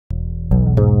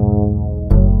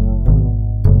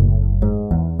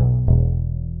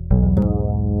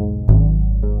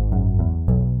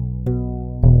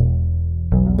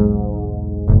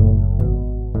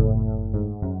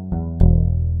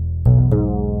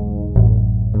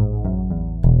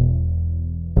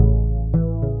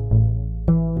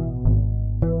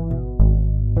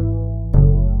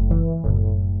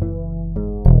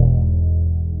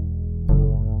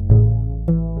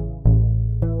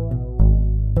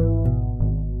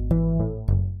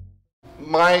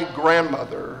My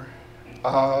grandmother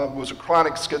was a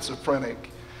chronic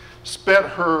schizophrenic, spent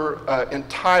her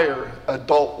entire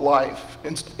adult life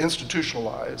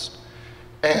institutionalized,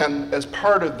 and as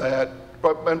part of that,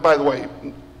 and by the way,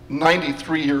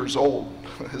 93 years old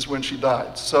is when she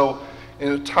died, so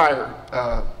an entire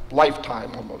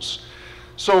lifetime almost.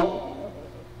 So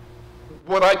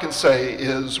what I can say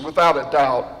is, without a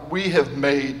doubt, we have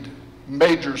made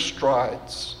major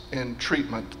strides in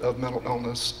treatment of mental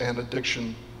illness and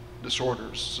addiction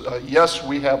disorders. Yes,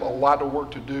 we have a lot of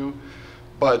work to do,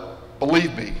 but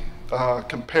believe me,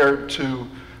 compared to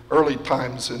early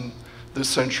times in this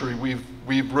century,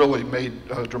 we've really made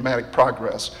dramatic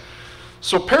progress.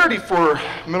 So Parity for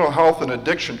mental health and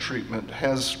addiction treatment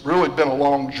has really been a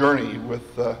long journey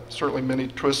with certainly many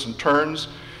twists and turns.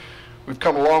 We've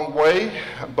come a long way,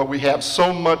 but we have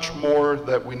so much more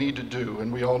that we need to do,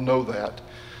 and we all know that.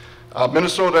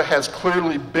 Minnesota has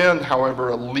clearly been, however,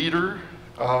 a leader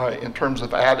in terms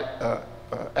of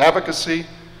advocacy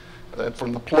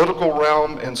from the political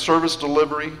realm and service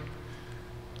delivery.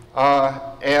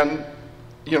 And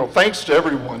thanks to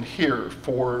everyone here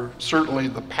for certainly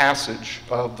the passage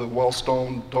of the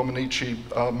Wellstone-Domenici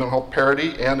Mental Health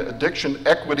Parity and Addiction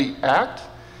Equity Act.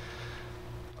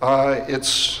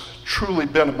 It's truly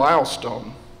been a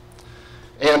milestone.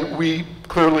 And we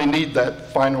clearly need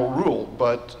that final rule,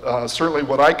 but certainly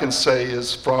what I can say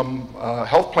is, from a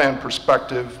health plan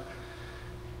perspective,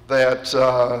 that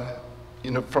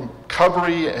from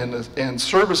recovery and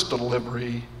service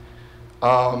delivery,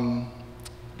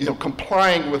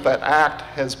 complying with that act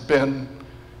has been,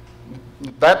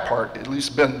 that part at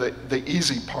least, been the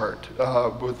easy part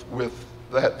with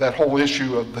that whole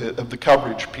issue of the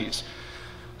coverage piece.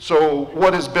 So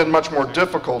what has been much more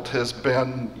difficult has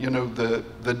been,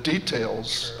 the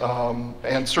details,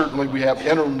 and certainly we have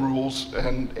interim rules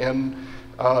and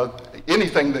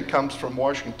anything that comes from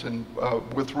Washington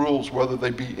with rules, whether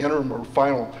they be interim or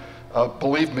final.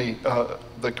 Believe me,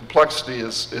 the complexity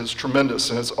is tremendous,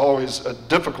 and it's always a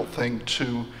difficult thing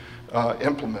to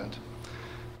implement.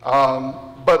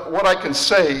 But what I can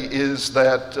say is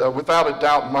that without a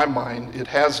doubt in my mind, it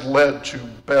has led to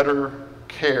better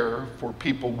care for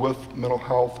people with mental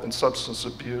health and substance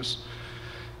abuse,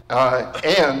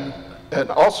 and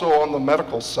also on the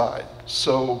medical side.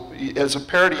 So as a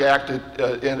Parity Act,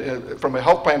 from a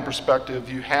health plan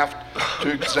perspective, you have to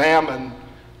examine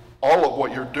all of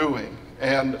what you're doing.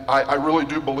 And I really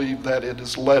do believe that it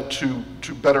has led to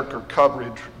better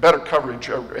coverage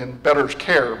and better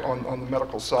care on the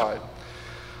medical side.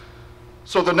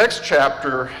 So the next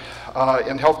chapter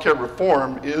in healthcare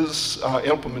reform is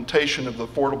implementation of the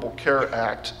Affordable Care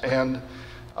Act. And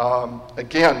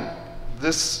again,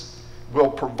 this will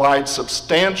provide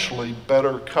substantially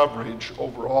better coverage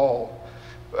overall,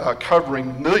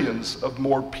 covering millions of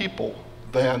more people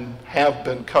than have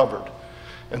been covered.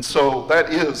 And so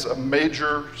that is a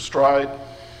major stride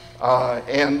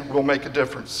and will make a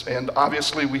difference. And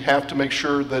obviously we have to make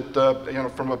sure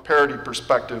that, from a parity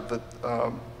perspective, that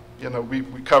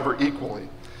we cover equally.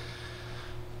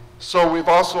 So we've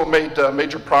also made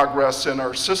major progress in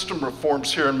our system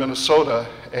reforms here in Minnesota,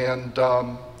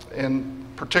 and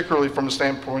particularly from the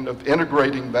standpoint of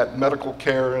integrating that medical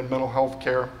care and mental health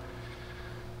care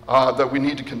that we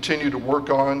need to continue to work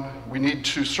on. We need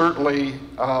to certainly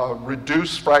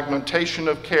reduce fragmentation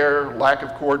of care, lack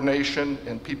of coordination,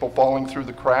 and people falling through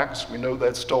the cracks. We know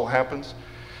that still happens.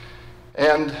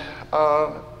 And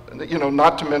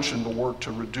not to mention the work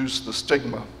to reduce the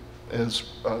stigma, as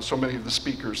so many of the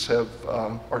speakers have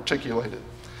articulated.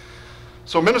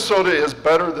 So Minnesota is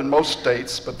better than most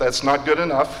states, but that's not good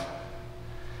enough.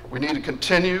 We need to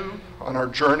continue on our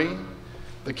journey.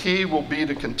 The key will be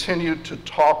to continue to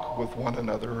talk with one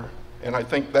another, and I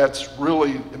think that's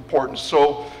really important.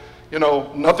 So,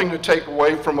 nothing to take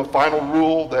away from a final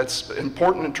rule. That's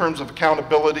important in terms of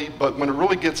accountability, but when it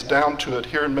really gets down to it,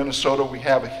 here in Minnesota, we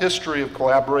have a history of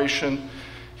collaboration,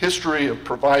 history of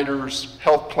providers,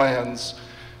 health plans,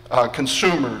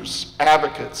 consumers,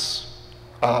 advocates,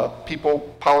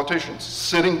 politicians,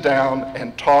 sitting down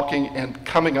and talking and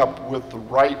coming up with the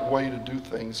right way to do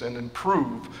things and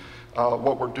improve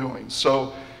what we're doing.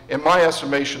 So in my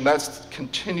estimation, that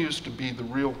continues to be the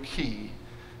real key,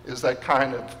 is that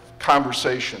kind of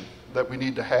conversation that we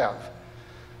need to have.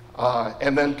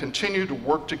 And then continue to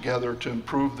work together to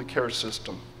improve the care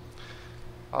system.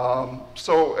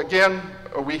 So again,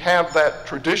 we have that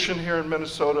tradition here in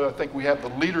Minnesota. I think we have the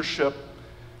leadership.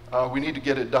 We need to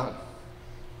get it done.